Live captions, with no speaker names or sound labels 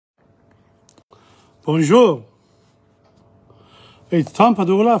Bonjour. It's Tom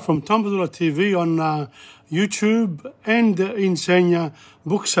Padula from TomPadulaTV on YouTube and Insegna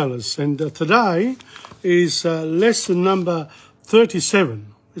Booksellers. And today is lesson number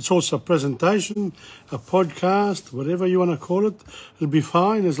 37. It's also a presentation, a podcast, whatever you want to call it. It'll be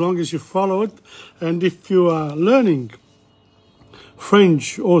fine as long as you follow it. And if you are learning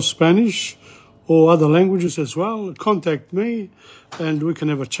French or Spanish or other languages as well, contact me and we can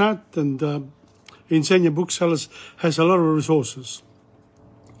have a chat. And Insegna Booksellers has a lot of resources.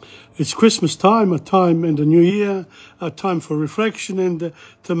 It's Christmas time, a time in the new year, a time for reflection and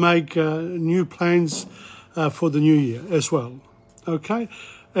to make new plans for the new year as well. Okay?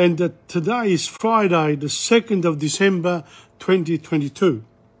 And today is Friday, the 2nd of December, 2022.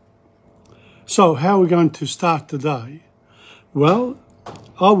 So how are we going to start today? Well,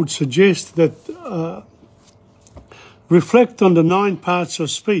 I would suggest that reflect on the 9 parts of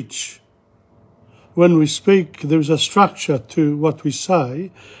speech. When we speak, there is a structure to what we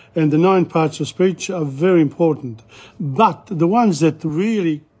say, and the 9 parts of speech are very important. But the ones that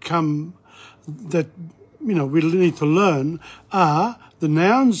really come, that, we need to learn are the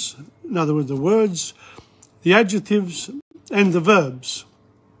nouns, in other words, the words, the adjectives, and the verbs.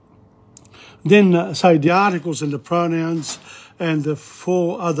 Then, say, the articles and the pronouns, and the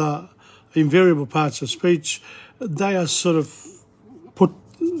 4 other invariable parts of speech, they are sort of put,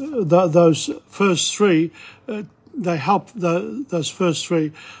 those first 3, they help those first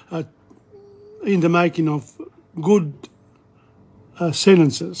 3 in the making of good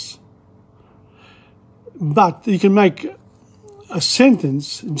sentences. But you can make a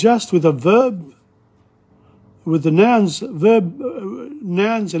sentence just with a verb, with the nouns,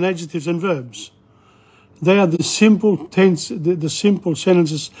 nouns and adjectives and verbs. They are the simple tense, the simple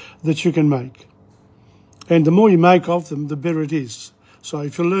sentences that you can make. And the more you make of them, the better it is. So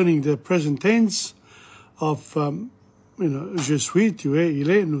if you're learning the present tense of, je suis, tu es, il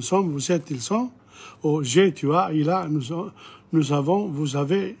est, nous sommes, vous êtes, ils sont, or j'ai, tu as, il a, nous avons, vous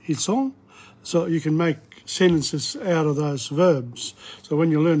avez, ils sont. So you can make sentences out of those verbs. So when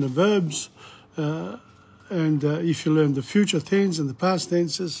you learn the verbs, and if you learn the future tense and the past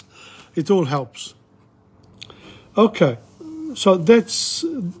tenses, it all helps. Okay, so that's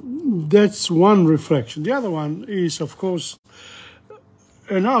one reflection. The other one is, of course,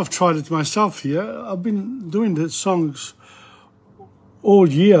 and I've tried it myself here. I've been doing the songs all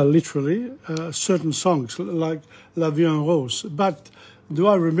year, literally, certain songs like La Vie en Rose. But do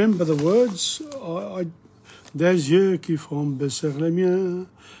I remember the words? Des yeux qui font baisser les miens,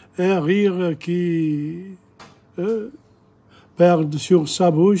 un rire qui perd sur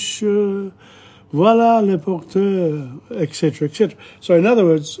sa bouche, voilà le porteur, etc., etc. So in other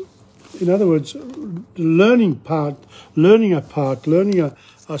words, learning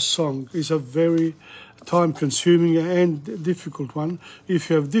a song is a very time-consuming and difficult one if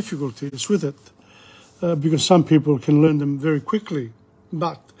you have difficulties with it, because some people can learn them very quickly,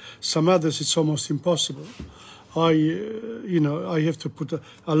 but some others it's almost impossible. I have to put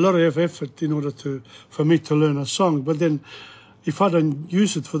a lot of effort in order for me to learn a song, but then if I don't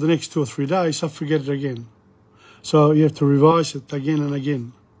use it for the next 2 or 3 days, I forget it again. So you have to revise it again and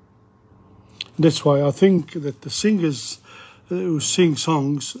again. That's why I think that the singers who sing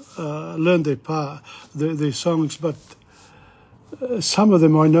songs learn their songs, but some of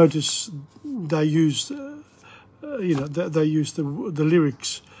them I notice they use, they use the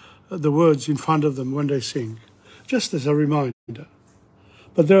lyrics, the words in front of them when they sing, just as a reminder.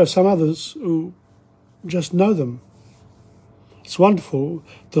 But there are some others who just know them. It's wonderful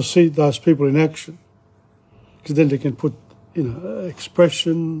to see those people in action, because then they can put,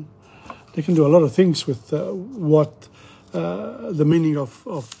 expression. They can do a lot of things with what the meaning of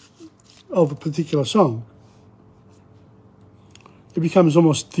a particular song. It becomes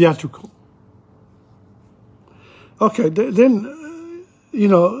almost theatrical. Okay, then,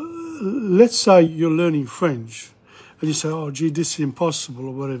 let's say you're learning French and you say, oh, gee, this is impossible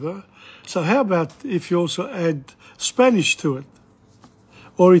or whatever. So how about if you also add Spanish to it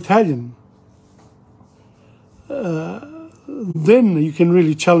or Italian? Then you can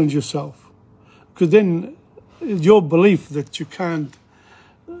really challenge yourself. Because then your belief that you can't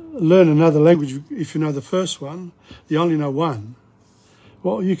learn another language if you know the first one, you only know one.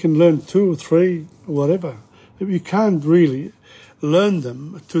 Well, you can learn 2 or 3, or whatever. You can't really learn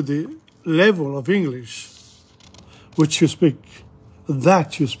them to the level of English, which you speak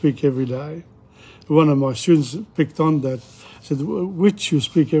every day. One of my students picked on that, said, which you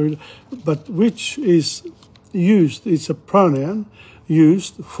speak every day. But which is used, it's a pronoun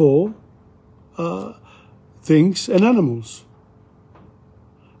used for things and animals.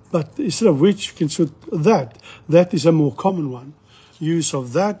 But instead of which, you can put that. That is a more common one. Use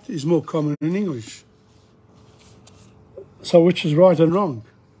of that is more common in English. So which is right and wrong?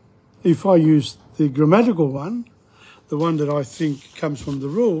 If I use the grammatical one, the one that I think comes from the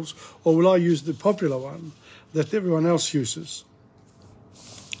rules, or will I use the popular one that everyone else uses?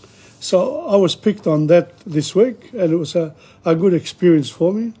 So I was picked on that this week, and it was a good experience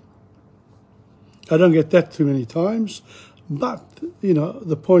for me. I don't get that too many times, but, you know,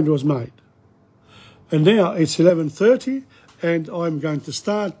 the point was made. And now it's 11:30, and I'm going to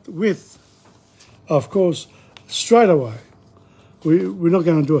start with, of course, straight away. We're not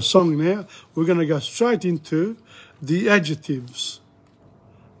going to do a song now. We're going to go straight into the adjectives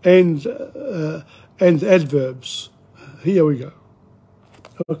and adverbs. Here we go.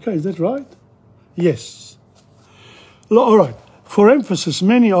 Okay, is that right? Yes. All right. For emphasis,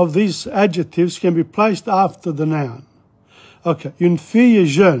 many of these adjectives can be placed after the noun. Okay, une fille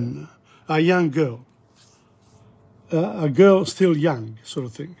jeune, a young girl. A girl still young, sort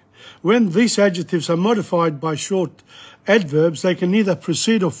of thing. When these adjectives are modified by short adverbs, they can neither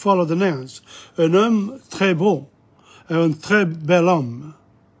precede or follow the nouns. Un homme très beau, un très bel homme.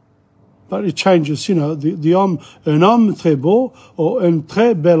 But it changes, you know, the homme, un homme très beau or un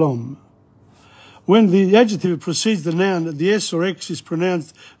très bel homme. When the adjective precedes the noun, the S or X is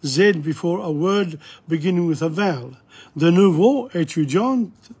pronounced Z before a word beginning with a vowel. De nouveau,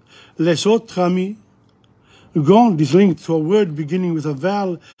 étudiante, les autres amis. Grand is linked to a word beginning with a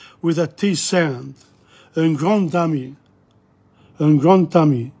vowel with a T sound. Un grand ami. Un grand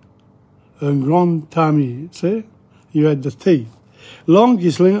ami. Un grand ami. See? You had the T. Long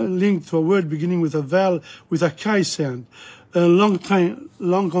is linked to a word beginning with a vowel with a K sound. Un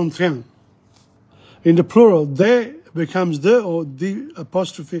long contraint. In the plural, de becomes de or the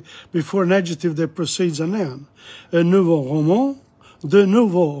apostrophe before an adjective that precedes a noun. Un nouveau roman, de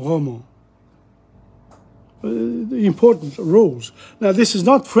nouveaux romans. The important rules. Now, this is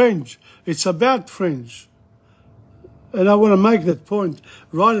not French. It's about French. And I want to make that point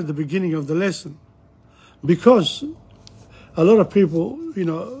right at the beginning of the lesson. Because a lot of people, you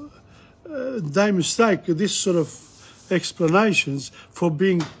know, they mistake this sort of explanations for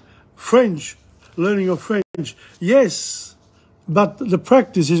being French, learning of French. Yes, but the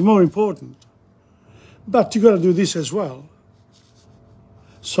practice is more important. But you got to do this as well.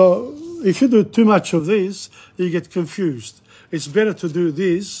 So if you do too much of this, you get confused. It's better to do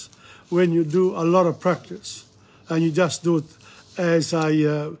this when you do a lot of practice, and you just do it as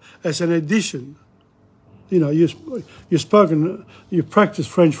an addition. You know, you practice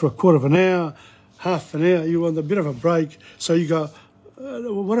French for a quarter of an hour, half an hour. You want a bit of a break, so you go,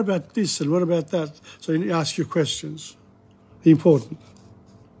 what about this and what about that? So you ask your questions. Important.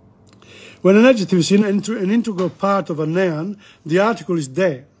 When an adjective is an integral part of a noun, the article is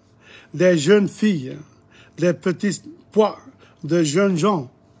des. Des jeunes filles, des petits pois, des jeunes gens.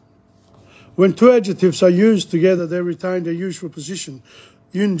 When two adjectives are used together, they retain their usual position.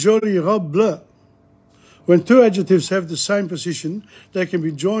 Une jolie robe bleue. When two adjectives have the same position, they can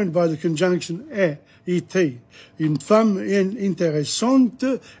be joined by the conjunction et. Une femme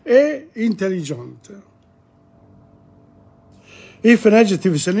intéressante et intelligente. If an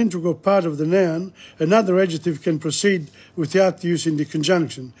adjective is an integral part of the noun, another adjective can proceed without using the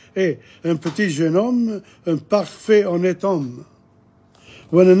conjunction. Un petit jeune homme, un parfait honnête homme.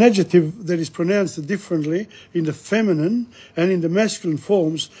 When an adjective that is pronounced differently in the feminine and in the masculine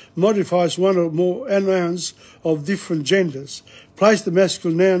forms modifies one or more nouns of different genders, place the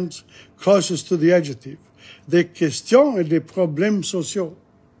masculine nouns closest to the adjective. Des questions et des problèmes sociaux.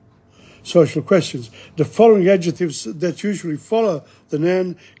 Social questions. The following adjectives that usually follow the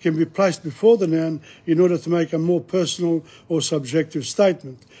noun can be placed before the noun in order to make a more personal or subjective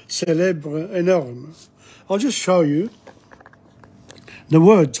statement. Célèbre, énorme. I'll just show you the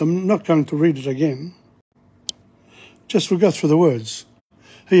words. I'm not going to read it again. Just we'll go through the words.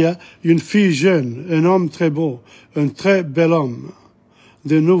 Here, une fille jeune, un homme très beau, un très bel homme,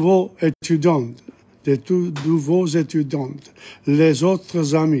 de nouveaux étudiants, de tout nouveaux étudiants, les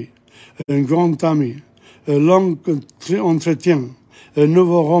autres amis, un grand ami, un long entretien, un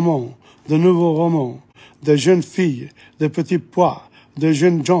nouveau roman, de nouveaux romans, de jeunes filles, de petits pois, de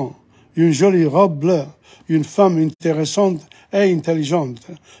jeunes gens, une jolie robe bleue, une femme intéressante et intelligente,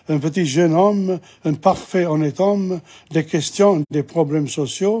 un petit jeune homme, un parfait honnête homme, des questions, des problèmes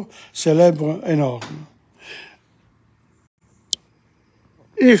sociaux, célèbres, énormes.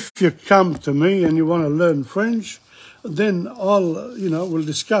 If you come to me and you want to learn French, then we'll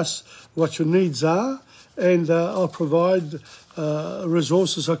discuss what your needs are, and I'll provide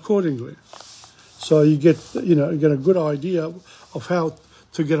resources accordingly. So you get a good idea of how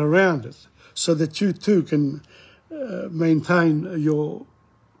to get around it, so that you too can maintain your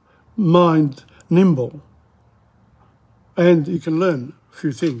mind nimble and you can learn a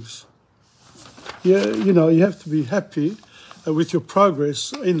few things. Yeah, you know, you have to be happy with your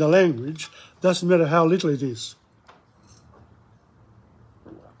progress in the language. Doesn't matter how little it is.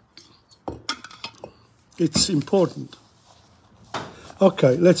 It's important.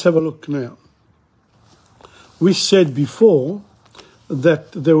 Okay, let's have a look now. We said before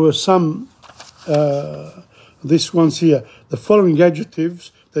that there were some, this one's here, the following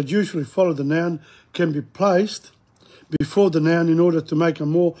adjectives that usually follow the noun can be placed before the noun in order to make a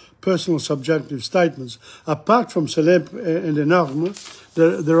more personal subjunctive statements. Apart from célèbre and énorme,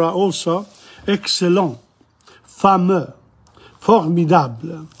 there are also excellent, fameux,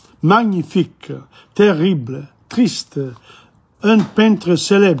 formidable, magnifique, terrible, triste, un peintre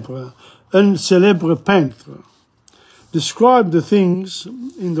célèbre, un célèbre peintre. Describe the things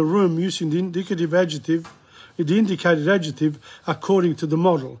in the room using the indicative adjective, the indicated adjective according to the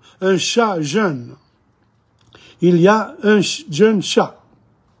model. Un chat jeune. Il y a un jeune chat.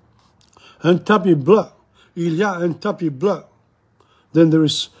 Un tapis bleu. Il y a un tapis bleu. Then there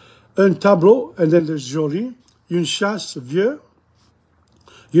is un tableau, and then there's joli. Une chasse vieux.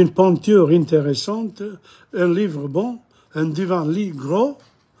 Une peinture intéressante. Un livre bon. Un divan-lit gros.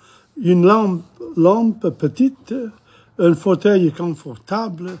 Une lampe petite. Un fauteuil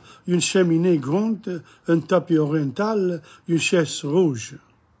confortable. Une cheminée grande. Un tapis oriental. Une chaise rouge.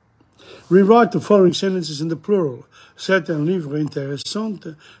 Rewrite the following sentences in the plural. C'est un livre intéressant,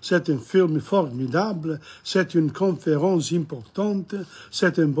 c'est un film formidable, c'est une conférence importante,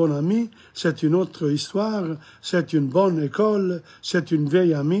 c'est un bon ami, c'est une autre histoire, c'est une bonne école, c'est une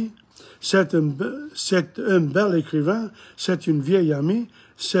vieille amie, c'est un bel écrivain, c'est une vieille amie,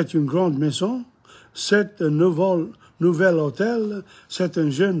 c'est une grande maison, c'est un nouvel hôtel, c'est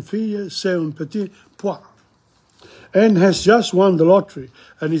une jeune fille, c'est un petit pois. Anne has just won the lottery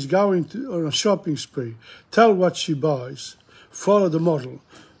and is going on a shopping spree. Tell what she buys. Follow the model.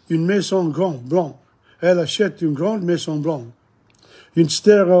 Une maison grande, blanc. Elle achète une grande maison blanche. Une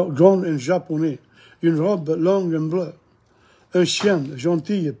stéréo grande en japonais. Une robe longue en bleu. Un chien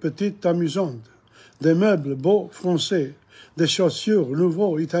gentil, petite, amusante. Des meubles beaux français. Des chaussures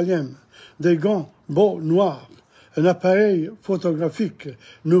nouveaux italiennes. Des gants beaux noirs. Un appareil photographique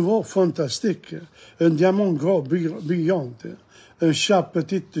nouveau fantastique, un diamant gros brillant, un chat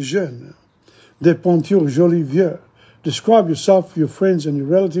petit jeune, des peintures jolies vieux. Describe yourself, your friends and your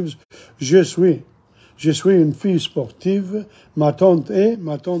relatives. Je suis une fille sportive. Ma tante est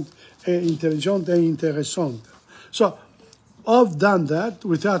intelligente et intéressante. So, I've done that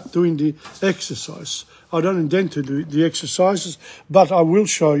without doing the exercise. I don't intend to do the exercises, but I will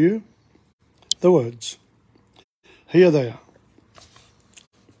show you the words. Here they are.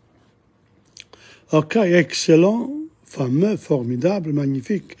 Okay, excellent, fameux, formidable,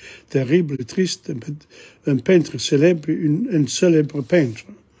 magnifique, terrible, triste, un peintre célèbre, un célèbre peintre.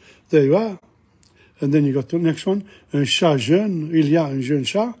 There you are. And then you got the next one. Un chat jeune, il y a un jeune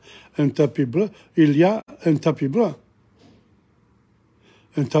chat. Un tapis bleu, il y a un tapis bleu.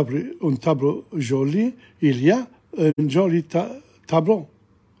 Un tableau joli, il y a un joli tableau.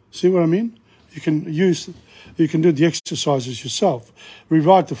 See what I mean? You can do the exercises yourself.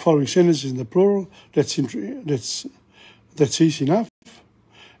 Rewrite the following sentences in the plural. That's easy enough.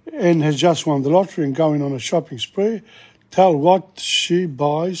 Anne has just won the lottery and going on a shopping spree. Tell what she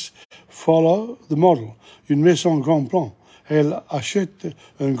buys. Follow the model. Une maison grand blanc. Elle achète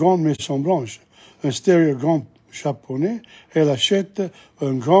une grande maison blanche. Un stéréo grand japonais. Elle achète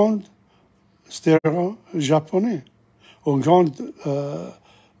un grand stéréo japonais.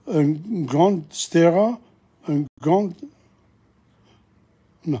 Elle achète un grand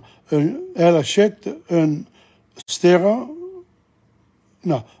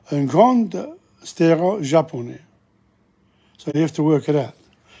stéréo japonais. So you have to work it out.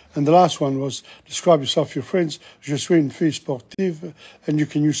 And the last one was describe yourself, your friends. Je suis une fille sportive. And you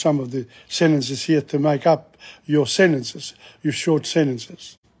can use some of the sentences here to make up your sentences, your short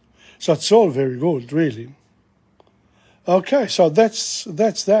sentences. So it's all very good, really. Okay, so that's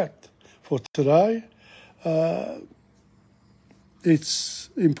that for today. It's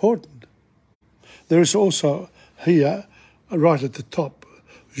important. There is also here, right at the top,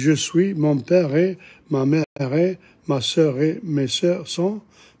 je suis, mon père est, ma mère est, ma sœur est, mes sœurs sont,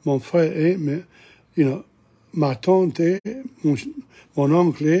 mon frère est, ma tante est, mon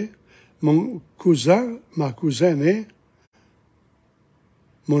oncle est, mon cousin, ma cousine est,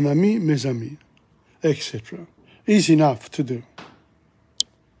 mon ami, mes amis, etc. Easy enough to do.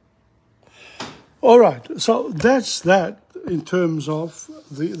 All right, so that's that in terms of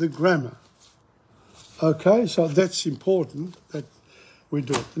the grammar. Okay, so that's important that we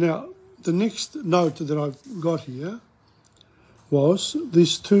do it. Now, the next note that I've got here was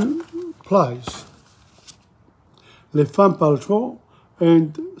these two plays, Les Femmes Parlent Trop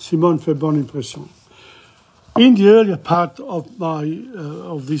and Simone fait bonne impression. In the earlier part of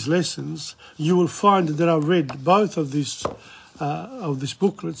of these lessons, you will find that I read both of these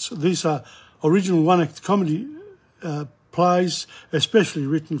booklets. These are original one-act comedy plays, especially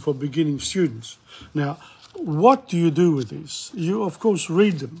written for beginning students. Now, what do you do with this? You, of course,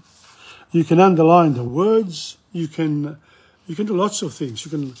 read them. You can underline the words. You can do lots of things.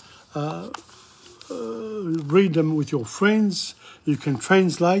 You can read them with your friends. You can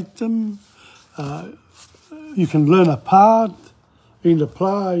translate them. You can learn a part in the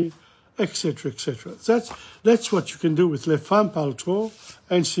play, etc., etc. That's what you can do with Les Femmes Parlent Trop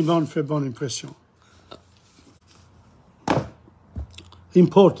and Simone fait bonne impression.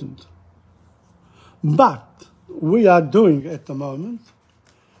 Important. But we are doing at the moment,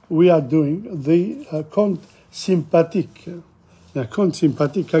 we are doing the conte sympathique. Now, conte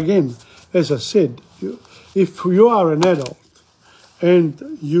sympathique, again, as I said, if you are an adult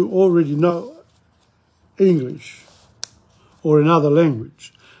and you already know English or another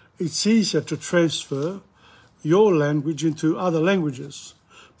language, it's easier to transfer your language into other languages,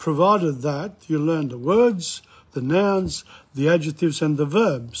 provided that you learn the words, the nouns, the adjectives and the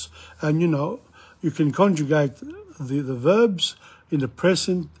verbs. And, you know, you can conjugate the verbs in the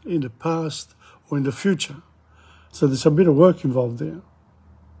present, in the past, or in the future. So there's a bit of work involved there.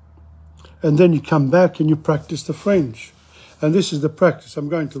 And then you come back and you practice the French. And this is the practice. I'm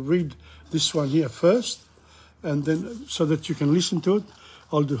going to read this one here first, and then so that you can listen to it.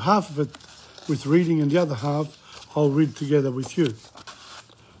 I'll do half of it with reading, and the other half I'll read together with you,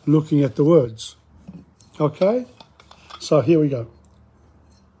 looking at the words. Okay? So here we go.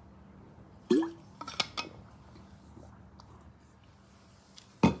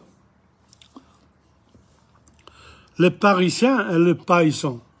 Le Parisien et le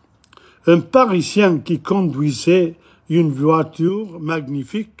paysan. Un Parisien qui conduisait une voiture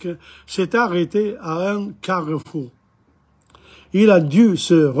magnifique s'est arrêté à un carrefour. Il a dû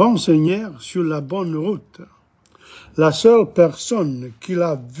se renseigner sur la bonne route. La seule personne qu'il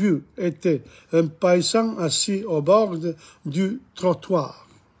a vue était un paysan assis au bord du trottoir.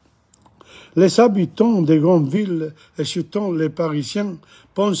 Les habitants des grandes villes, et surtout les Parisiens,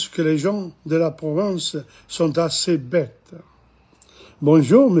 pensent que les gens de la province sont assez bêtes. «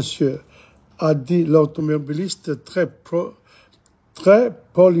 Bonjour, monsieur », a dit l'automobiliste très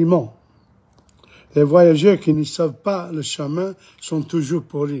poliment. Les voyageurs qui ne savent pas le chemin sont toujours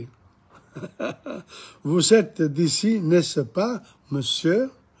polis. « Vous êtes d'ici, n'est-ce pas, monsieur?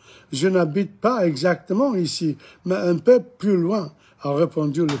 Je n'habite pas exactement ici, mais un peu plus loin, a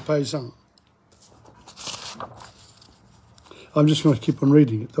répondu le paysan. I'm just going to keep on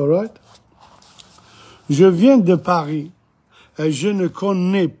reading it, all right? Je viens de Paris et je ne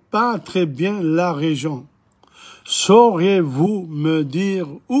connais pas très bien la région. Sauriez-vous me dire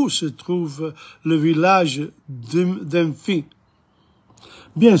où se trouve le village d'Emphi?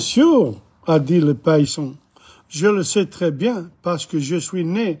 Bien sûr, a dit le paysan. Je le sais très bien parce que je suis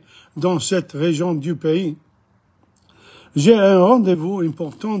né dans cette région du pays. J'ai un rendez-vous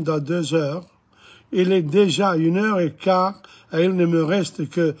important dans 2 heures. Il est déjà 1h15 et il ne me reste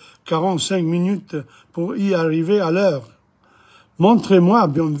que 45 minutes pour y arriver à l'heure. Montrez-moi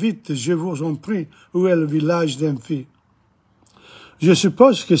bien vite, je vous en prie, où est le village d'Emphi. Je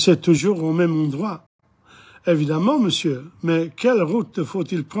suppose que c'est toujours au même endroit. Évidemment, monsieur, mais quelle route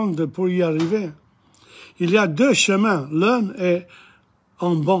faut-il prendre pour y arriver? Il y a 2 chemins, l'un est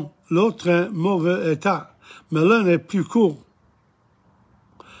en bon, l'autre en mauvais état, mais l'un est plus court.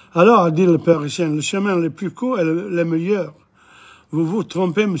 Alors, a dit le Parisien, le chemin le plus court est le meilleur. Vous vous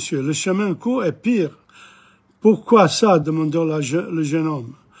trompez, monsieur, le chemin court est pire. Pourquoi ça? Demanda le jeune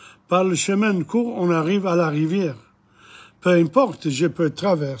homme. Par le chemin court, on arrive à la rivière. Peu importe, je peux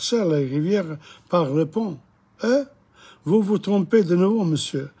traverser la rivière par le pont. Hein? Vous vous trompez de nouveau,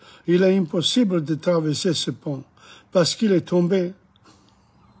 monsieur. Il est impossible de traverser ce pont, parce qu'il est tombé.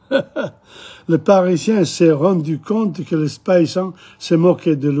 Le Parisien s'est rendu compte que le paysan se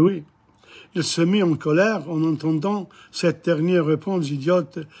moquait de lui. Il se mit en colère en entendant cette dernière réponse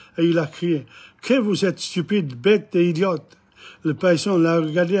idiote et il a crié « Que vous êtes stupide, bête et idiote !» Le paysan l'a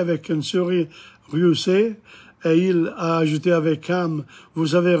regardé avec un sourire rusé et il a ajouté avec calme «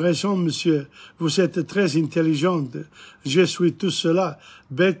 Vous avez raison, monsieur, vous êtes très intelligente. Je suis tout cela,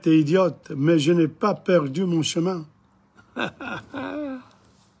 bête et idiote, mais je n'ai pas perdu mon chemin. »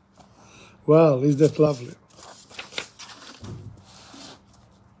 Wow, is that lovely?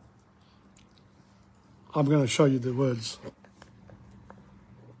 I'm going to show you the words.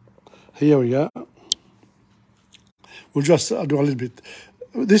 Here we go. We'll just do a little bit.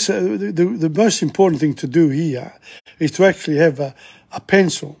 This the most important thing to do here is to actually have a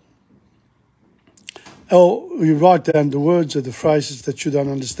pencil. Or you write down the words or the phrases that you don't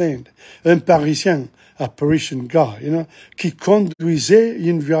understand. Un Parisien, a Parisian guy, you know, qui conduisait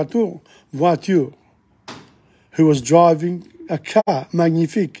une voiture, who was driving a car,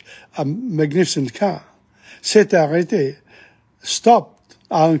 magnifique, a magnificent car, s'est arrêté, stopped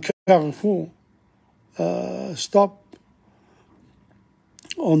à un carrefour, stopped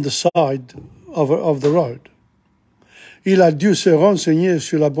on the side of the road. Il a dû se renseigner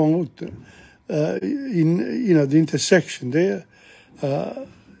sur la bonne route. In the intersection there,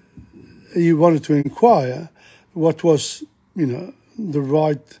 he wanted to inquire what was, the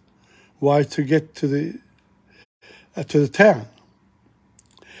right way to get to the town.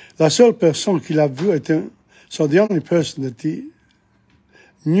 La seule personne qu'il a vue était, so the only person that he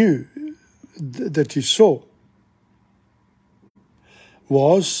knew, that he saw,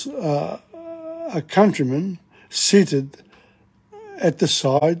 was a countryman seated at the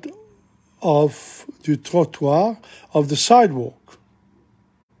side du trottoir, of the sidewalk.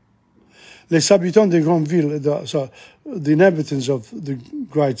 Les habitants des grandes villes, so the inhabitants of the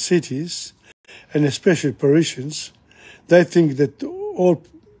great cities, and especially Parisians, they think that all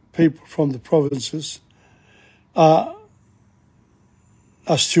people from the provinces are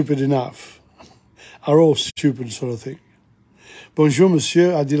stupid enough, are all stupid sort of thing. Bonjour,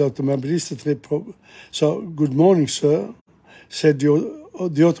 monsieur, a dit l'automobiliste. So, good morning, sir, said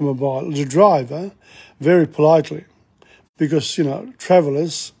the automobile, the driver, very politely, because,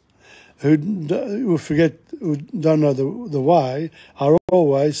 travellers who don't know the way are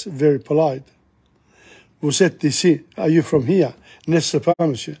always very polite. Vous êtes d'ici? Are you from here? N'est-ce pas,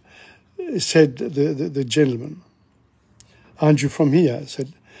 monsieur? Said the gentleman. Aren't you from here?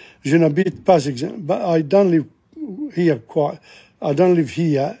 Said, je n'habite pas exactly, but I don't live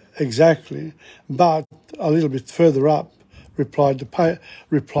here exactly, but a little bit further up, replied the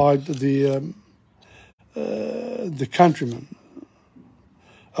countryman.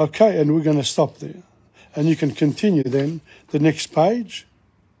 Okay, and we're going to stop there. And you can continue then the next page.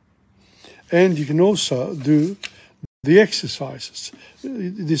 And you can also do the exercises.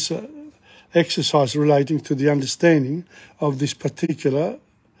 This exercise relating to the understanding of this particular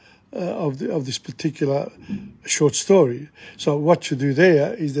of this particular short story. So what you do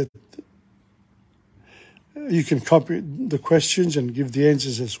there is that you can copy the questions and give the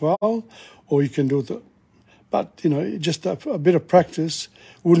answers as well, or you can do but just a bit of practice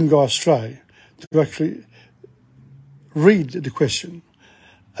wouldn't go astray to actually read the question.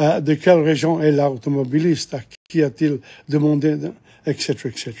 De quelle région est l'automobiliste? À qui a-t-il demandé, etc.,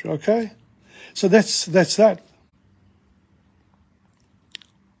 etc. Okay, so that's that.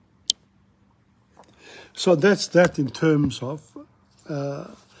 So that's that in terms of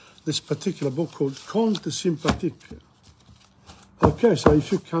this particular book called Contes Sympathiques. Okay, so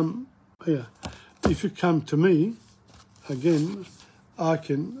if you come to me, again, I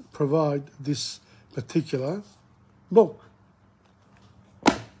can provide this particular book.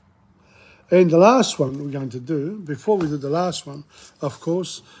 And the last one we're going to do, before we do the last one, of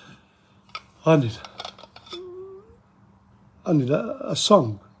course, I need a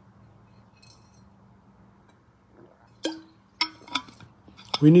song.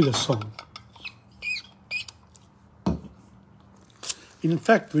 We need a song. In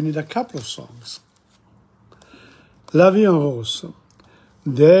fact, we need a couple of songs. La vie en rose.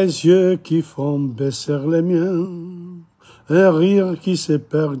 Des yeux qui font baisser les miens, un rire qui se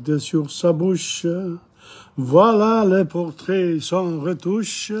perd sur sa bouche. Voilà le portrait sans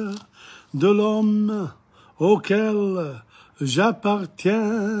retouche de l'homme auquel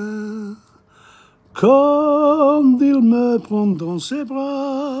j'appartiens. Quand il me prend dans ses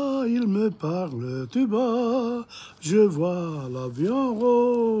bras, il me parle tout bas, je vois la vie en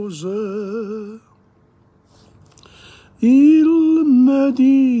rose. Il me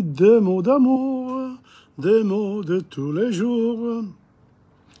dit des mots d'amour, des mots de tous les jours,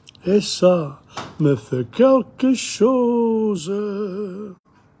 et ça me fait quelque chose.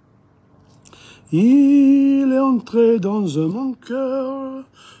 Il est entré dans mon cœur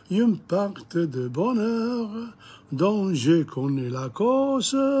une part de bonheur dont je connais la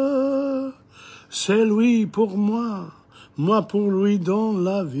cause. C'est lui pour moi, moi pour lui dans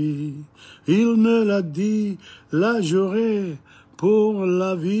la vie. Il me l'a dit, la j'aurai pour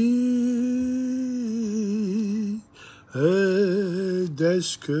la vie. Et dès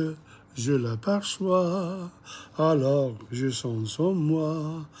que je l'aperçois, alors je sens en moi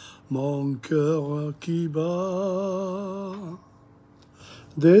mon cœur qui bat.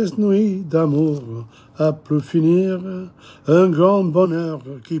 Des nuits d'amour à plus finir, un grand bonheur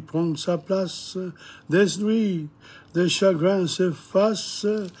qui prend sa place, des nuits de chagrin s'effacent,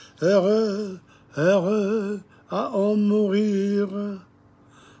 heureux, heureux à en mourir.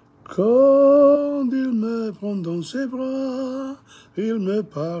 Quand il me prend dans ses bras, il me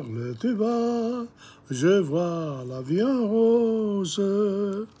parle tout bas, je vois la vie en rose.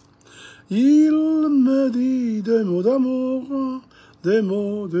 Il me dit des mots d'amour, des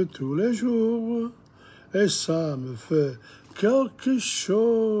mots de tous les jours, et ça me fait quelque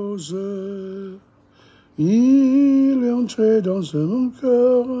chose. Il est entré dans mon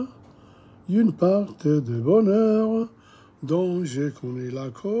cœur une part de bonheur dont je connais la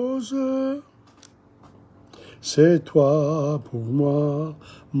cause. C'est toi pour moi,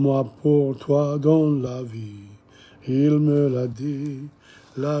 moi pour toi dans la vie. Il me l'a dit,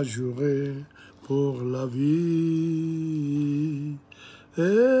 l'a juré pour la vie.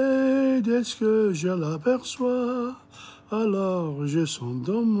 Et dès que je l'aperçois, alors je sens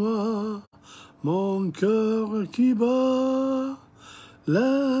dans moi mon cœur qui bat.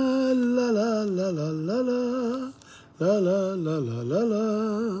 La la la la la la la. La la la la la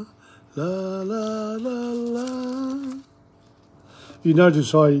la la la la. You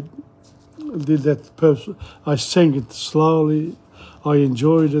notice I did that. I sang it slowly. I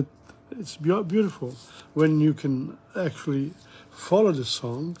enjoyed it. It's beautiful when you can actually follow the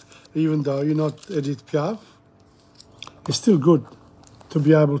song, even though you're not Edith Piaf. It's still good to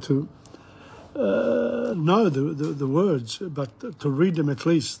be able to know the words, but to read them at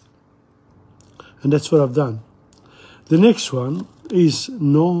least. And that's what I've done. The next one is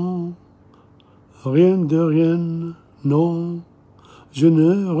non, rien de rien, non, je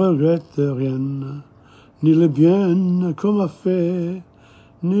ne regrette rien, ni le bien qu'on m'a fait,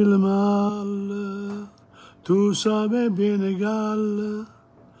 ni le mal, tout ça m'est bien égal.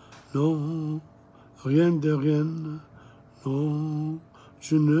 Non, rien de rien, non,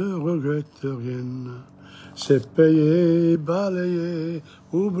 je ne regrette rien. C'est payé, balayé,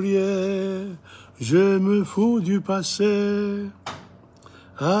 oublié, je me fous du passé.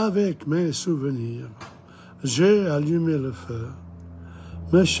 Avec mes souvenirs, j'ai allumé le feu,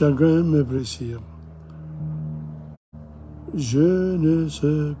 mes chagrins me blessirent. Je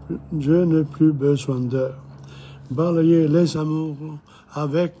n'ai plus besoin de balayer les amours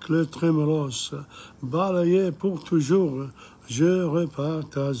avec le trémolos, balayer pour toujours, je repars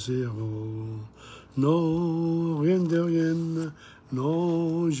à zéro. Non, rien de rien,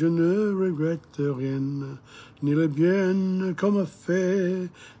 non, je ne regrette rien, ni le bien qu'on m'a fait,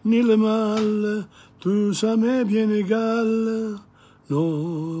 ni le mal, tout ça m'est bien égal.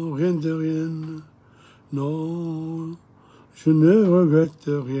 Non, rien de rien, non, je ne regrette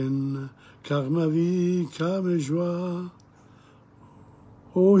rien, car ma vie, car mes joies,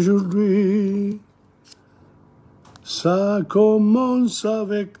 aujourd'hui, ça commence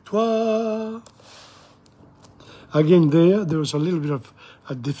avec toi. Again, there was a little bit of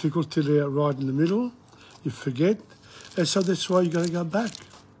a difficulty there right in the middle. You forget. And so that's why you got to go back.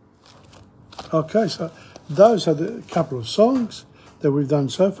 Okay, so those are the couple of songs that we've done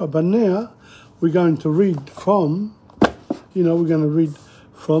so far. But now we're going to read from, we're going to read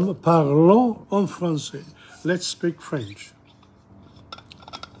from Parlons en français. Let's speak French.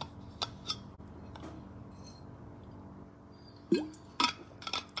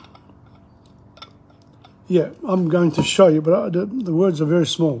 Yeah, I'm going to show you, but the words are very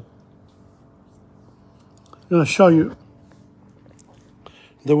small. I'm going to show you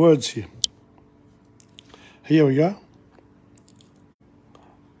the words here. Here we go.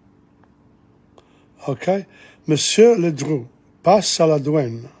 OK. Monsieur Ledroux passe à la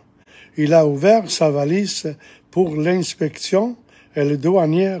douane. Il a ouvert sa valise pour l'inspection et le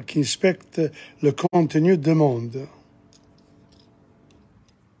douanier qui inspecte le contenu demande.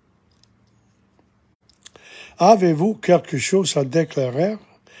 Avez-vous quelque chose à déclarer?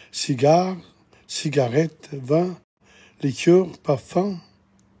 Cigares, cigarettes, vin, liqueur, parfum?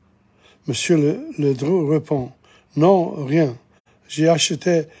 Monsieur Ledroux répond, non, rien. J'ai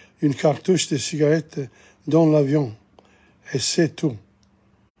acheté une cartouche de cigarettes dans l'avion, et c'est tout.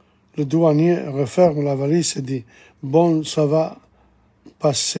 Le douanier referme la valise et dit, bon, ça va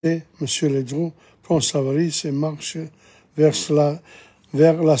passer. Monsieur Ledroux prend sa valise et marche vers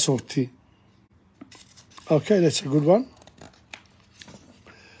la sortie. Okay, that's a good one.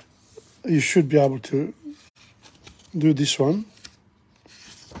 You should be able to do this one.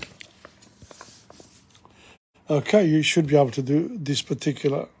 Okay, you should be able to do this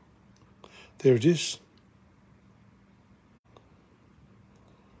particular There it is.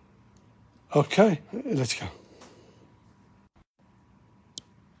 Okay, let's go.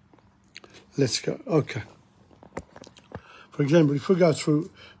 Let's go. Okay. For example, if we go through,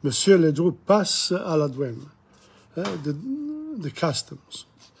 Monsieur Ledru passe à la douane, the customs.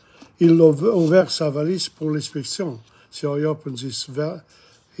 Il ouvert sa valise pour l'inspection. So he opens his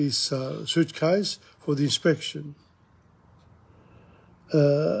suitcase for the inspection.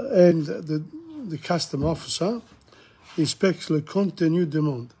 And the custom officer inspects le contenu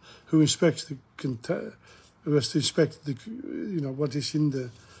demande, who inspects who has to inspect the, what is in the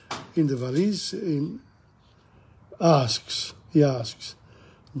valise. He asks,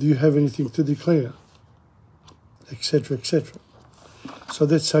 do you have anything to declare, etc., etc. So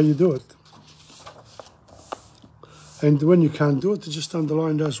that's how you do it. And when you can't do it, you just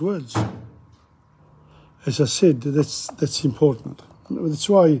underline those words. As I said, that's important. That's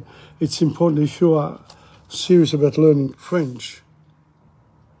why it's important if you are serious about learning French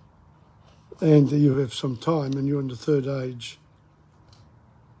and you have some time and you're in the third age.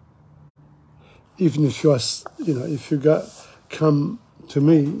 Even if you are, if you come to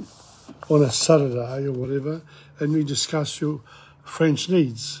me on a Saturday or whatever, and we discuss your French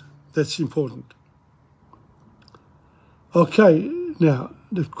needs, that's important. Okay, now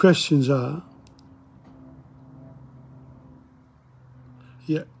the questions are,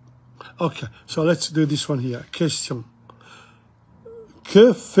 okay, so let's do this one here. Question.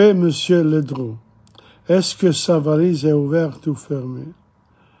 Que fait Monsieur Ledru? Est-ce que sa valise est ouverte ou fermée?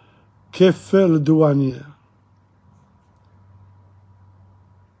 Que fait le douanier?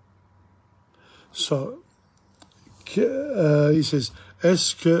 So, he says,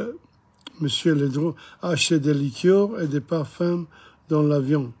 est-ce que Monsieur Ledru a acheté des liqueurs et des parfums dans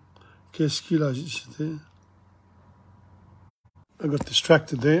l'avion? Qu'est-ce qu'il a acheté? I got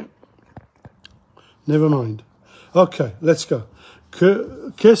distracted there. Never mind. Okay, let's go.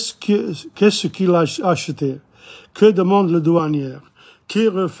 Qu'est-ce qu'il a acheté? Que demande le douanier? Qui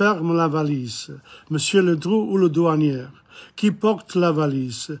referme la valise? Monsieur Ledru ou le douanier? Qui porte la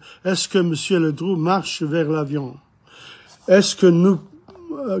valise? Est-ce que Monsieur Ledru marche vers l'avion? Est-ce que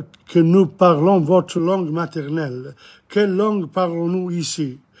nous parlons votre langue maternelle? Quelle langue parlons-nous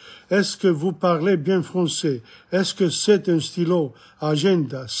ici? Est-ce que vous parlez bien français? Est-ce que c'est un stylo,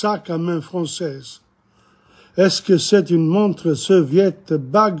 agenda, sac à main française? Est-ce que c'est une montre soviète,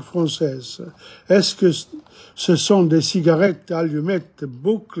 bague française? Est-ce que ce sont des cigarettes, allumettes,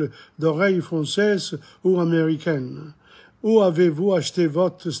 boucles d'oreilles françaises ou américaines? Où avez-vous acheté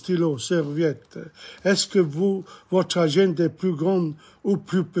votre stylo, serviette? Est-ce que votre agenda est plus grand ou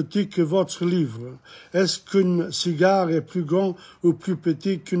plus petit que votre livre? Est-ce qu'une cigare est plus grand ou plus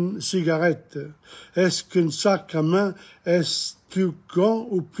petit qu'une cigarette? Est-ce qu'un sac à main est plus grand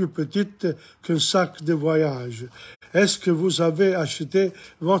ou plus petit qu'un sac de voyage? Est-ce que vous avez acheté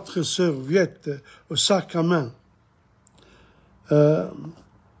votre serviette au sac à main?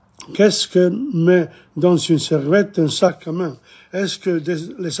 Qu'est-ce que met dans une serviette un sac à main? Est-ce que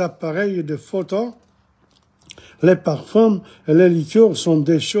les appareils de photo, les parfums et les liqueurs sont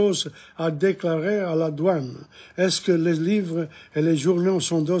des choses à déclarer à la douane? Est-ce que les livres et les journaux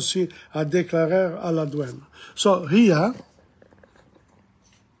sont aussi à déclarer à la douane? So here,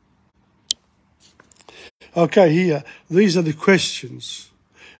 okay, here, these are the questions.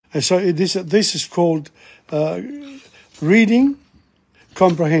 And so this is called reading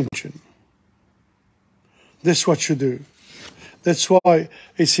comprehension. That's what you do. That's why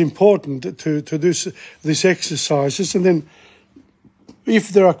it's important to do these exercises. And then if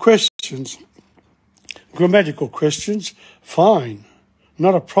there are questions, grammatical questions, fine,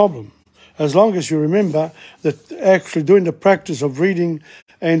 not a problem. As long as you remember that actually doing the practice of reading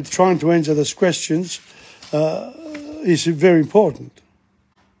and trying to answer those questions is very important.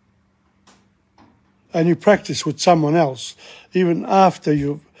 And you practice with someone else, even after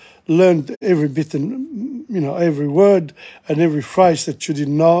you've learned every bit and, every word and every phrase that you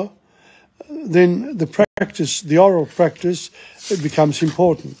didn't know, then the oral practice, it becomes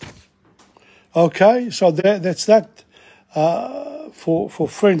important. Okay, so that's that for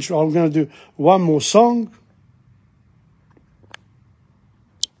French. I'm going to do one more song,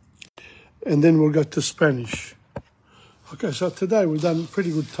 and then we'll go to Spanish. Okay, so today we've done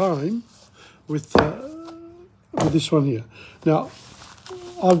pretty good time with this one here. Now,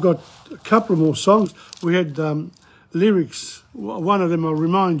 I've got a couple more songs. We had lyrics. One of them I'll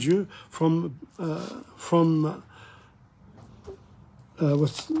remind you from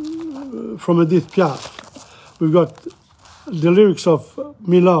Edith Piaf. We've got the lyrics of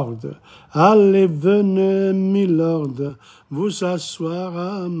milord, allez venez, milord, vous asseoir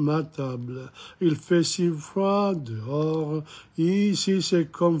à ma table. Il fait si froid dehors, ici c'est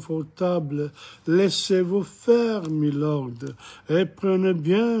confortable. Laissez-vous faire, milord, et prenez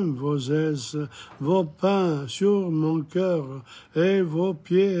bien vos aises, vos pains sur mon cœur et vos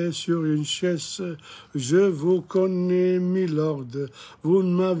pieds sur une chaise. Je vous connais, milord, vous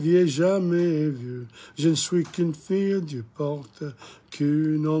ne m'aviez jamais vu. Je ne suis qu'une fille du porte,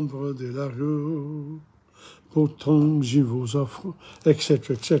 qu'une ombre de la rue. Pourtant, je vous offre, etc.,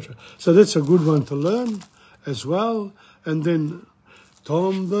 etc. So that's a good one to learn as well. And then,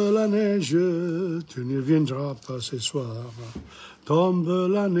 tombe la neige, tu ne viendras pas ce soir. Tombe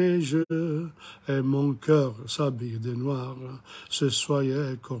la neige, et mon cœur s'habille de noir. Ce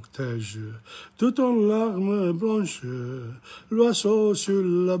soyez cortège, tout en larmes blanches, l'oiseau sur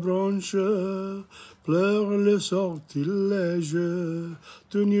la branche pleure le sortilège,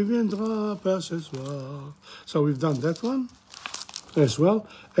 tu ne viendras pas ce soir. So we've done that one as well.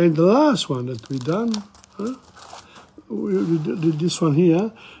 And the last one that we've done, we did this one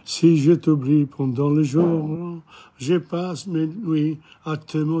here. Si je t'oublie pendant le jour, je passe mes nuits à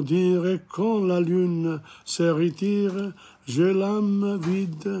te maudire, et quand la lune se retire, j'ai l'âme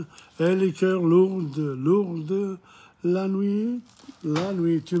vide et le cœur lourde, la nuit,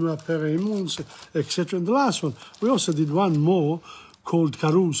 tu m'appelles immense, etc. The last one, we also did one more called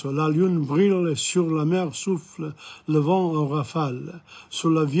Caruso. La lune brille et sur la mer souffle le vent en rafale. Sur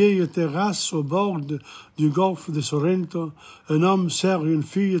la vieille terrasse au bord du golfe de Sorrento, un homme serre une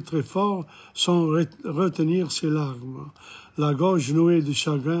fille très fort sans retenir ses larmes. La gorge nouée de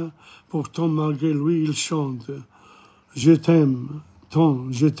chagrin, pourtant malgré lui il chante. Je t'aime,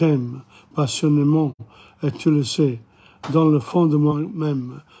 tant je t'aime, passionnément, et tu le sais. Dans le fond de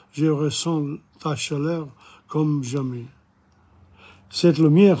moi-même, je ressens ta chaleur comme jamais. Cette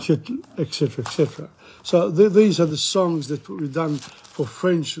lumière, etc., etc. So these are the songs that we've done for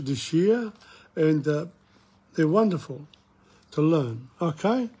French this year, and they're wonderful to learn.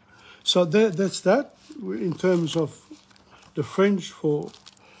 Okay, so that's that in terms of the French for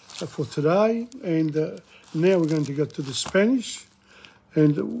today, and now we're going to go to the Spanish.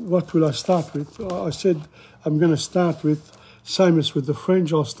 And what will I start with? I said I'm going to start with, same as with the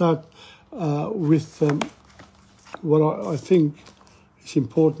French, I'll start with what I think is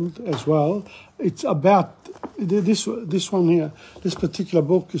important as well. It's about this one here. This particular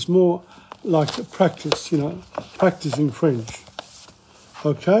book is more like practice, you know, practicing French.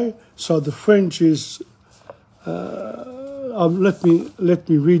 Okay, so the French is. Let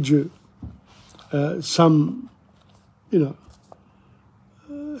me read you some, you know,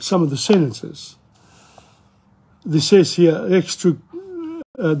 some of the sentences. This says here,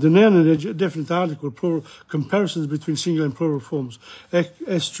 the noun and definite article, plural, comparisons between singular and plural forms.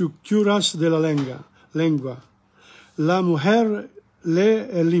 Estructuras de la lengua. La mujer lee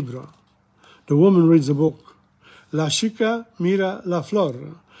el libro. The woman reads the book. La chica mira la flor.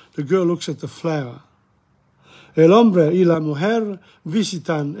 The girl looks at the flower. El hombre y la mujer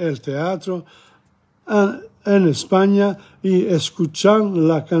visitan el teatro en España y escuchan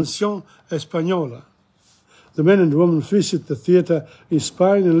la canción española. The man and the woman visit the theater in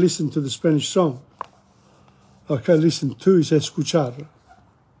Spain and listen to the Spanish song. Okay, listen to is escuchar.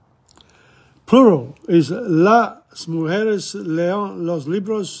 Plural is las mujeres leen los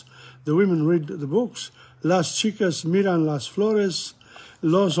libros, the women read the books. Las chicas miran las flores,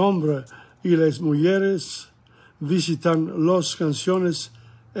 los hombres y las mujeres visitan las canciones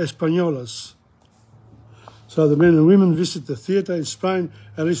españolas. So the men and women visit the theater in Spain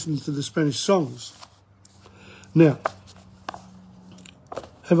and listen to the Spanish songs. Now,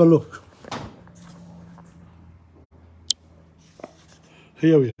 have a look.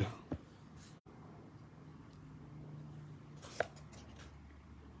 Here we are.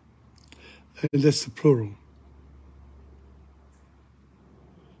 And that's the plural.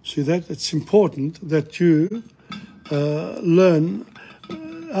 See that? It's important that you learn.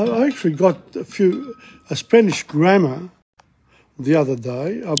 I actually got a Spanish grammar the other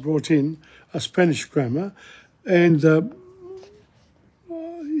day. I brought in a Spanish grammar, and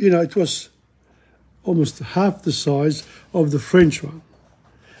you know, it was almost half the size of the French one.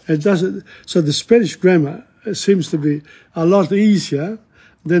 It doesn't. So the Spanish grammar seems to be a lot easier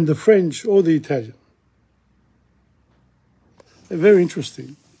than the French or the Italian. Very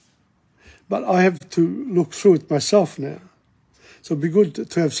interesting. But I have to look through it myself now. So it'd be good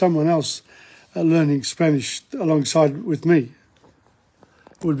to have someone else learning Spanish alongside with me.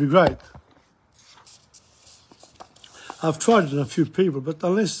 It would be great. I've tried it on a few people, but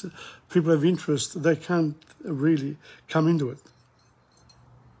unless people have interest, they can't really come into it.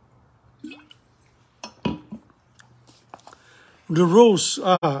 The rules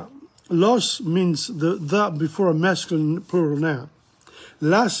are: los means the before a masculine plural noun.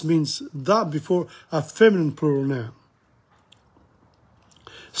 Las means the before a feminine plural noun.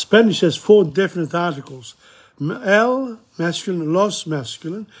 Spanish has 4 definite articles: el masculine, los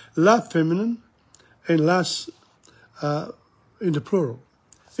masculine, la feminine, and las in the plural.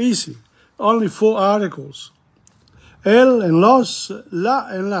 Easy. Only 4 articles. El and los, la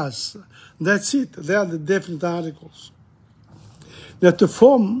and las. That's it. They are the definite articles. Now, to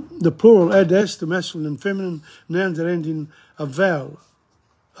form the plural, add s to masculine and feminine nouns that end in a vowel.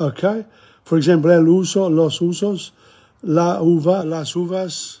 Okay? For example, el uso, los usos, la uva, las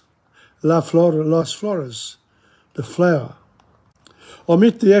uvas, la flor, las flores, the flower.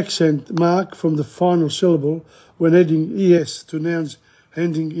 Omit the accent mark from the final syllable when adding es to nouns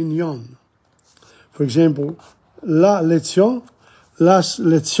ending in -on. For example, la lección, las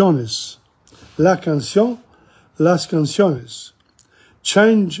lecciones, la canción, las canciones.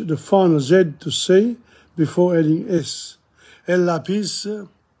 Change the final z to c before adding s. El lápiz,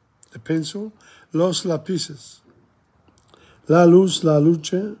 the pencil, los lápices. La luz, la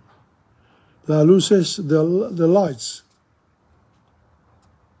luce, la luces, the lights.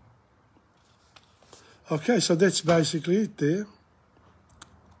 Okay, so that's basically it there.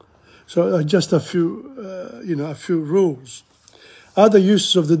 So just a few, a few rules. Other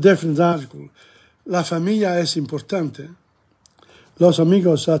uses of the definite article. La familia es importante. Los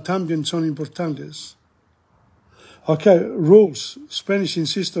amigos también son importantes. Okay, rules. Spanish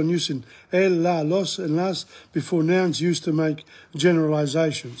insists on using el, la, los, and las before nouns used to make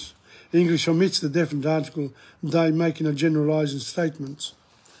generalizations. English omits the definite article, they making a generalizing statement.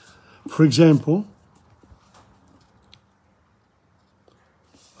 For example,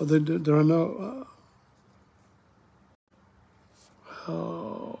 there are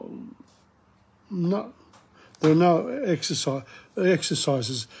no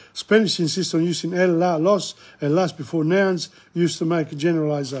exercises. Spanish insists on using el, la, los, and las before nouns used to make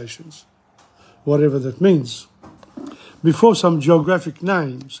generalizations, whatever that means. Before some geographic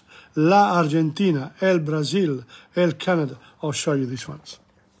names, la Argentina, el Brazil, el Canada. I'll show you these ones.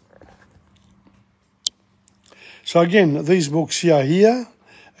 So again, these books are here,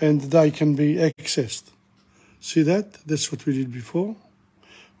 and they can be accessed. See that? That's what we did before.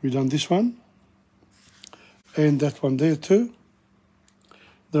 We've done this one. And that one there too.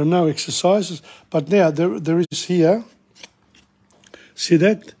 There are no exercises. But now there is here. See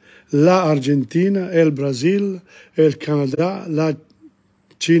that? La Argentina, el Brasil, el Canadá, la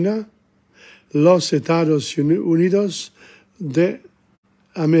China, los Estados Unidos de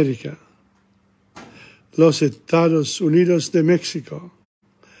América, los Estados Unidos de México,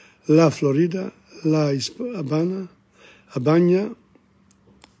 la Florida, la España.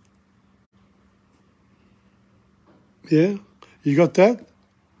 Yeah, you got that?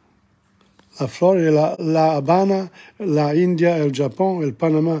 La Florida, la Habana, la India, el Japón, el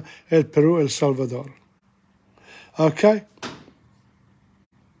Panamá, el Perú, el Salvador. Okay?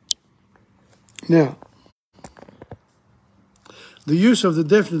 Now, the use of the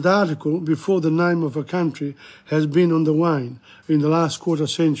definite article before the name of a country has been on the wane in the last quarter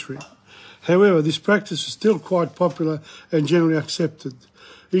century. However, this practice is still quite popular and generally accepted.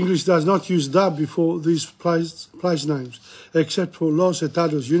 English does not use the before these place names, except for Los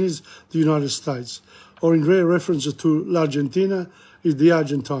Estados Unidos, the United States, or in rare references to La Argentina, is the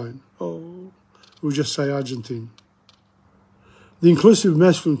Argentine, or we just say Argentine. The inclusive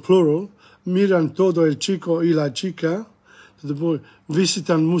masculine plural, miran todo el chico y la chica, the boy,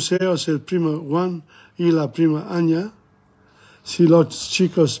 visitan museos el primo Juan y la prima Ana, si los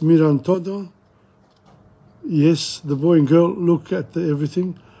chicos miran todo. Yes, the boy and girl look at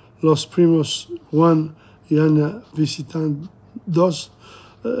everything. Los primos Juan y Ana visitan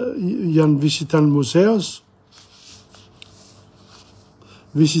visitan museos.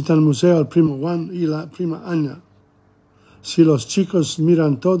 Visitan museo al primo Juan y la prima Ana. Si los chicos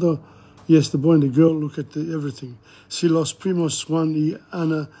miran todo, yes, the boy and the girl look at everything. Si los primos Juan y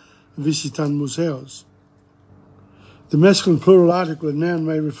Ana visitan museos. The masculine plural article and noun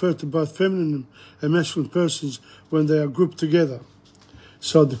may refer to both feminine and masculine persons when they are grouped together.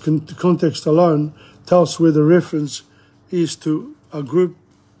 So the context alone tells where the reference is to a group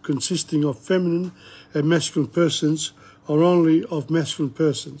consisting of feminine and masculine persons or only of masculine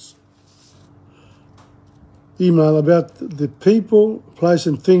persons. Email about the people, place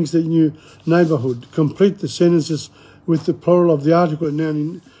and things in your neighbourhood. Complete the sentences with the plural of the article and noun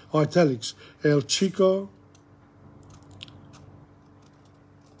in italics. El chico.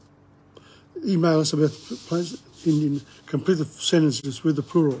 Email us about place in complete the sentences with the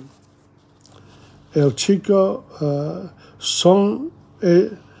plural. el chico son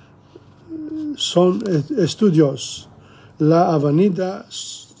estudios, la avenida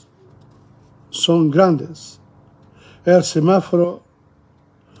son grandes, el semáforo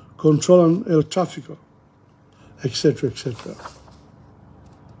controlan el tráfico, etc., etc.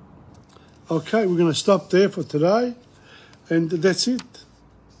 Okay, we're going to stop there for today, and that's it.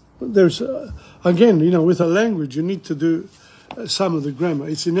 There's, again, you know, with a language, you need to do some of the grammar.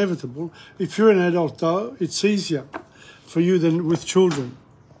 It's inevitable. If you're an adult, though, it's easier for you than with children.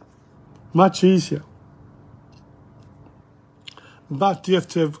 Much easier. But you have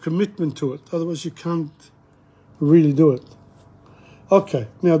to have commitment to it. Otherwise, you can't really do it. Okay,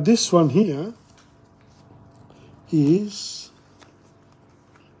 now this one here is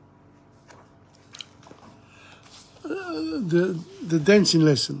the dancing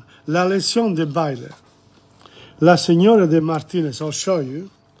lesson. La leçon de baile. La Señora de Martinez. I'll show you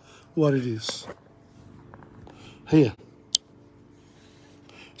what it is. Here.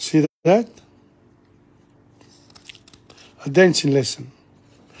 See that? A dancing lesson.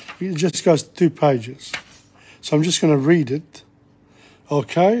 It just goes 2 pages. So I'm just going to read it.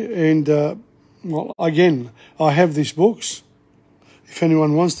 Okay, and well, again, I have these books. If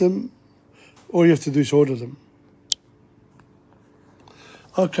anyone wants them, all you have to do is order them.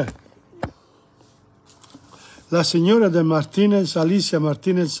 Okay. La señora de Martínez, Alicia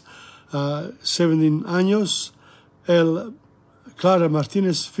Martínez, 17 años. El Clara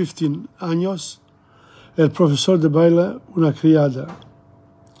Martínez, 15 años. El profesor de baile, una criada.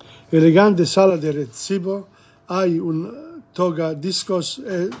 Elegante sala de recibo. Hay un toga discos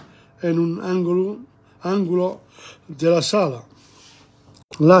en un ángulo de la sala.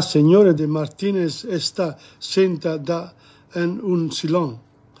 La señora de Martínez está sentada en un sillón.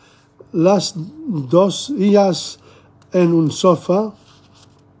 Las dos hijas en un sofá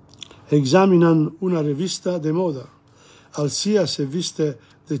examinan una revista de moda. Alicia se viste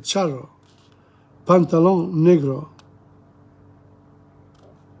de charro, pantalón negro,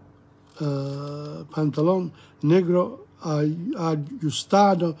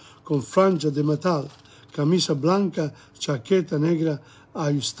 ajustado con franja de metal, camisa blanca, chaqueta negra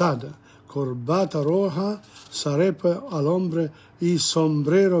ajustada, corbata roja, zarepa al hombre y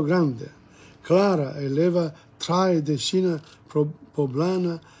sombrero grande. Clara eleva trae de China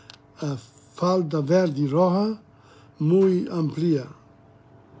poblana, falda verde y roja, muy amplia.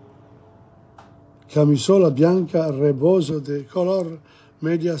 Camisola blanca, rebozo de color,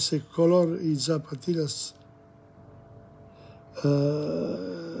 medias de color y zapatillas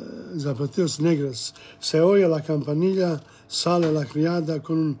negras. Se oye la campanilla, sale la criada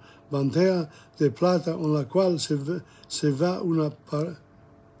con una bandeja de plata en la cual se va una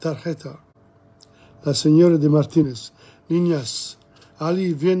tarjeta. La señora de Martínez. Niñas,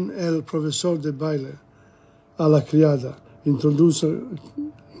 allí viene el profesor de baile. A la criada. Introduce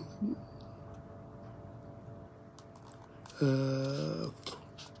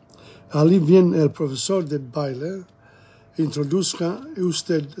allí viene el profesor de baile. Introduzca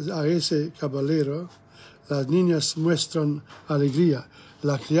usted a ese caballero. Las niñas muestran alegría.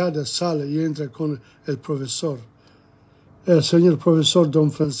 La criada sale y entra con el profesor. El señor profesor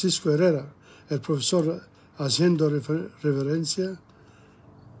don Francisco Herrera. El profesor haciendo reverencia.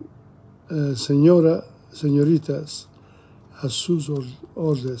 Señoritas, a sus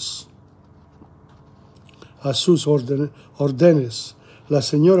órdenes. La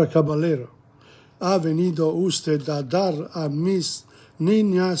señora caballero. Ha venido usted a dar a mis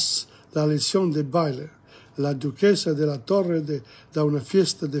niñas la lección de baile. La duquesa de la Torre da una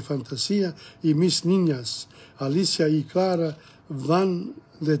fiesta de fantasía y mis niñas, Alicia y Clara, van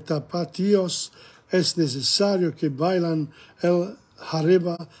de tapatíos. Es necesario que bailan el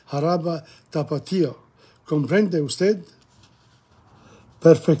jaraba tapatío. ¿Comprende usted?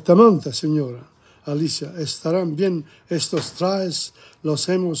 Perfectamente, señora. Alicia, estarán bien estos trajes, los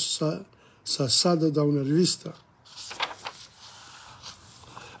hemos sacado de una revista,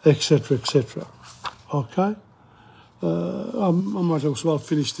 etc., etc. Okay? I might as well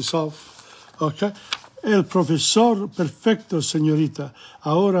finish this off. Okay? El profesor perfecto, señorita.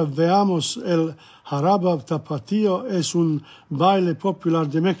 Ahora veamos el jaraba tapatío. Es un baile popular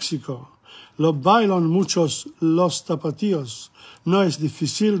de México. Lo bailan muchos los tapatíos. No es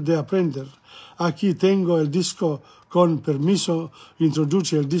difícil de aprender. Aquí tengo el disco, con permiso.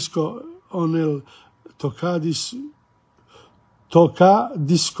 Introduce el disco en el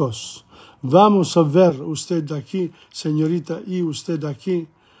tocadiscos. Vamos a ver, usted aquí, señorita, y usted aquí.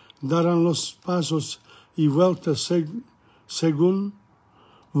 Darán los pasos y vueltas según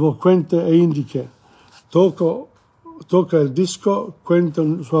vos cuente e indique. Toco toca el disco,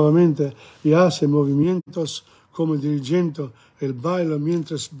 cuentan suavemente y hace movimientos como dirigiendo el baile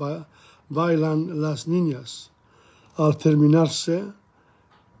mientras bailan las niñas. Al terminarse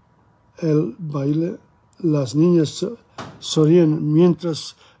el baile, las niñas sonríen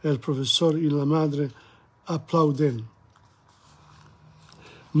mientras el profesor y la madre aplauden.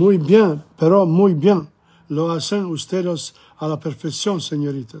 Muy bien, pero muy bien. Lo hacen ustedes a la perfección,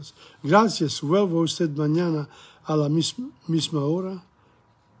 señoritas. Gracias. ¿Vuelvo usted mañana a la misma hora?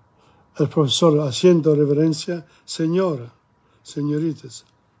 El profesor, haciendo reverencia, señora, señoritas.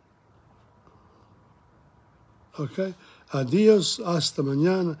 Ok. Adiós, hasta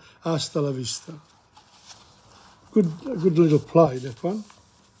mañana, hasta la vista. Good little play, that one.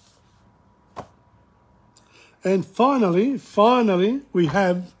 And finally, we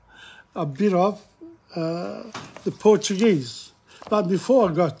have a bit of the Portuguese. But before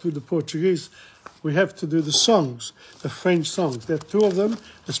I got to the Portuguese, we have to do the songs, the French songs. There are two of them,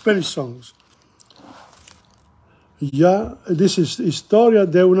 the Spanish songs. Yeah, this is Historia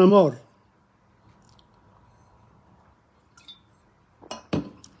de un Amor.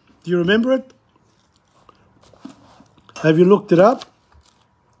 Do you remember it? Have you looked it up?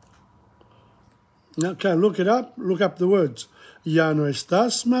 Okay, look it up. Look up the words. Ya no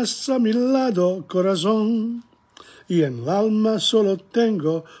estás más a mi lado, corazón, y en el alma solo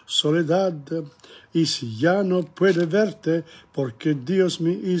tengo soledad. Y si ya no puedo verte, porque Dios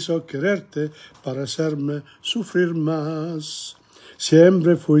me hizo quererte para hacerme sufrir más.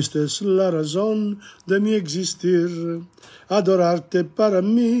 Siempre fuiste la razón de mi existir. Adorarte para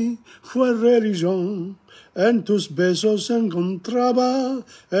mí fue religión. En tus besos encontraba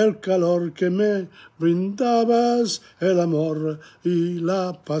el calor que me brindabas, el amor y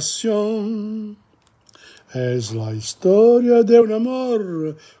la pasión. Es la historia de un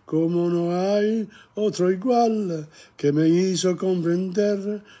amor como no hay otro igual, que me hizo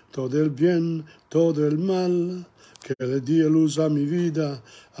comprender todo el bien, todo el mal, que le di luz a mi vida,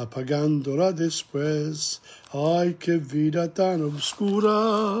 apagándola después. Ay, qué vida tan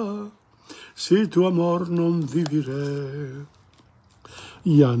oscura, si tu amor non viviré.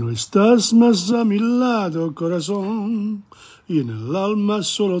 Ya no estás más a mi lado, corazón, y en el alma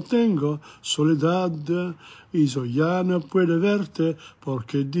solo tengo soledad. Y yo ya no puedo verte,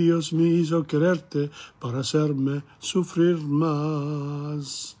 porque Dios me hizo quererte para hacerme sufrir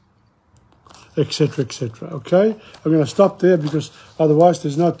más. Etc., etc. Okay? I'm going to stop there because otherwise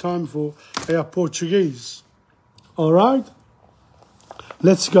there's no time for our Portuguese. All right?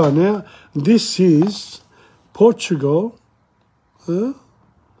 Let's go now. This is Portugal.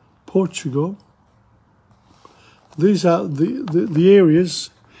 Portugal. These are the areas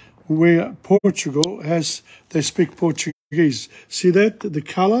where Portugal has, they speak Portuguese. See that? The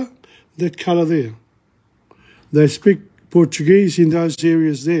colour? That colour there. They speak Portuguese in those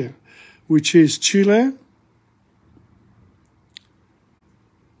areas there, which is Chile.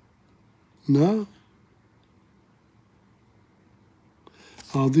 No?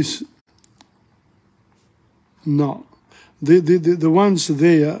 Oh, this, no. The ones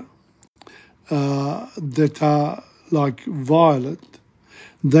there that are like violet,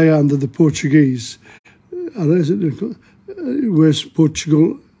 they are under the Portuguese. Whereas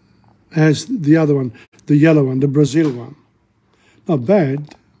Portugal has the other one, the yellow one, the Brazil one. Not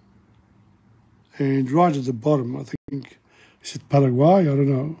bad. And right at the bottom, I think, is it Paraguay? I don't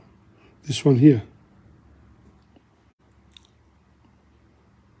know. This one here.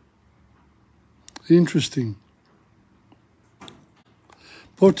 Interesting.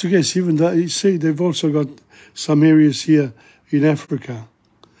 Portuguese, even though you see, they've also got some areas here in Africa,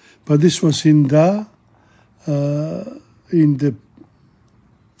 but this was in the 15th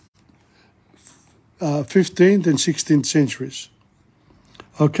and 16th centuries.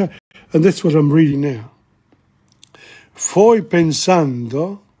 Okay, and that's what I'm reading now. Foi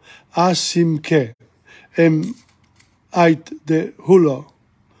pensando assim que em 8 de julho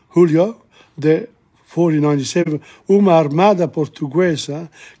de 1497, uma armada portuguesa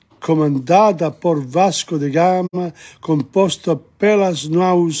comandada por Vasco da Gama, composta pelas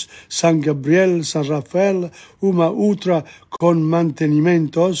naus San Gabriel, San Rafael, uma outra com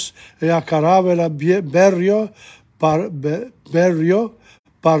mantenimentos, e a caravela Berrio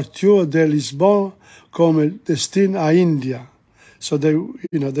partiu de Lisbon como destino à Índia. So they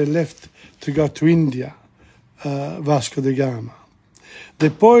left to go to India, Vasco da Gama.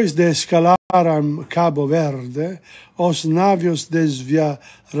 Depois de escalar Cabo Verde, os navios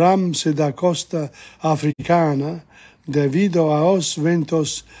desviaram-se da costa africana devido aos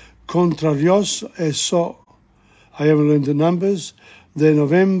ventos contrários e só, I haven't learned the numbers, de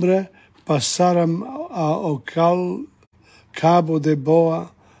novembro passaram ao Cabo de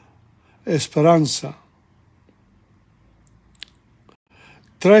Boa Esperanza.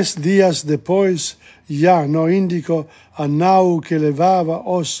 3 días después, ya no indicó a nau que levaba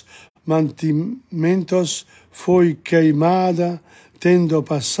os mantimentos, foi queimada, tendo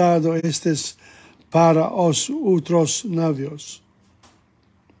passado estes para os outros navios.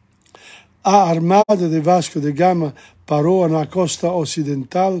 A armada de Vasco de Gama parou na costa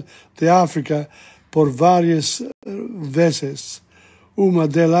ocidental de África por várias vezes, uma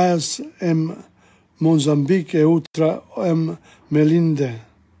delas em Moçambique e outra em Melinde.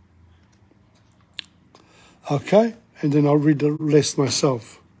 Okay, and then I'll read the rest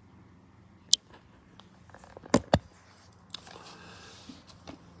myself.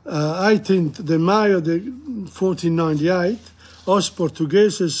 Uh, 18 de maio de 1498, os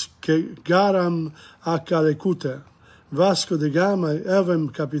portugueses que chegaram a Calecuta, Vasco de Gama era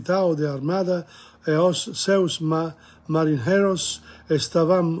capitão de armada e os seus marinheiros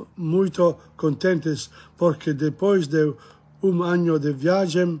estavam muito contentes porque depois de ano de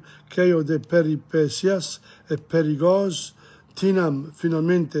viagem cheio de peripécias e perigos, tinham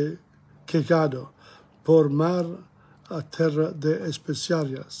finalmente chegado por mar a terra de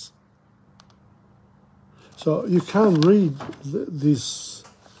especiarias. So you can't read this,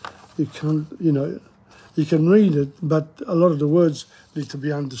 you can read it, but a lot of the words need to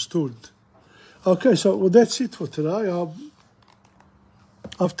be understood. Okay, so well, that's it for today.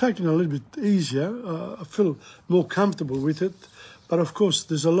 I've taken it a little bit easier. I feel more comfortable with it. But of course,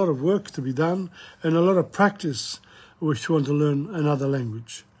 there's a lot of work to be done and a lot of practice if you want to learn another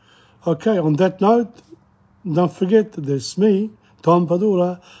language. Okay, on that note, don't forget there's me, Tom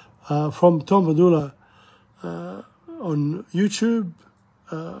Padula, from Tom Padula on YouTube.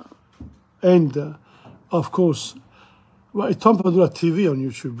 And of course, well, TomPadulaTV on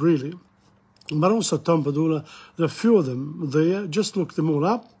YouTube, really. But also Tom Padula, there are a few of them there. Just look them all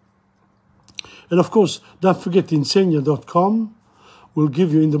up. And of course, don't forget Insegna.com will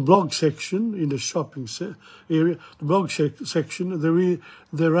give you in the blog section, in the shopping area, the blog section,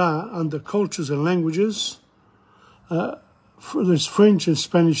 there are under cultures and languages, there's French and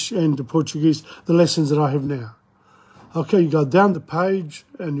Spanish and the Portuguese, the lessons that I have now. Okay, you go down the page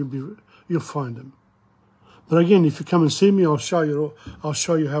and you'll find them. But again, if you come and see me, I'll show you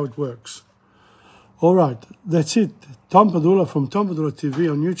how it works. All right, that's it. Tom Padula from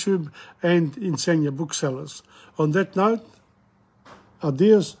TomPadulaTV on YouTube and Insegna Booksellers. On that note,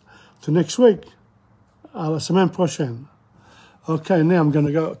 adios to next week. À la semaine prochaine. Okay, now I'm going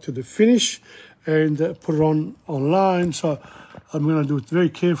to go to the finish and put it online. So I'm going to do it very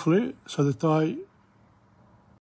carefully so that I